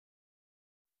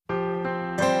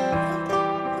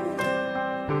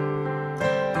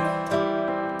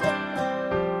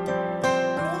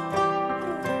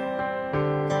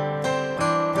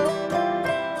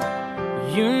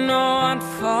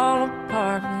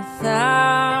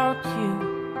without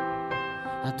you.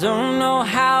 I don't know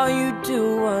how you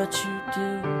do what you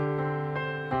do,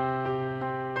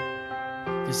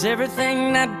 'cause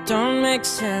everything that don't make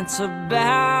sense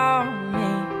about me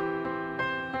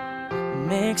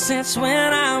makes sense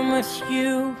when I'm with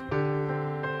you.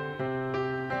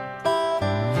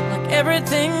 Like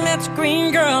everything that's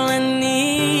green, girl, I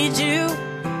need you,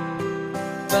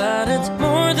 but it's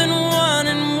more than one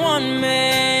and one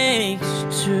makes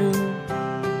two.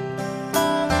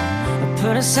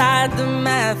 Put aside the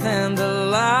math and the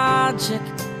logic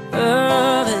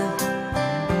of it.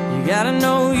 You gotta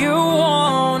know you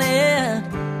want it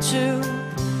too,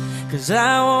 'cause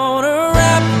I wanna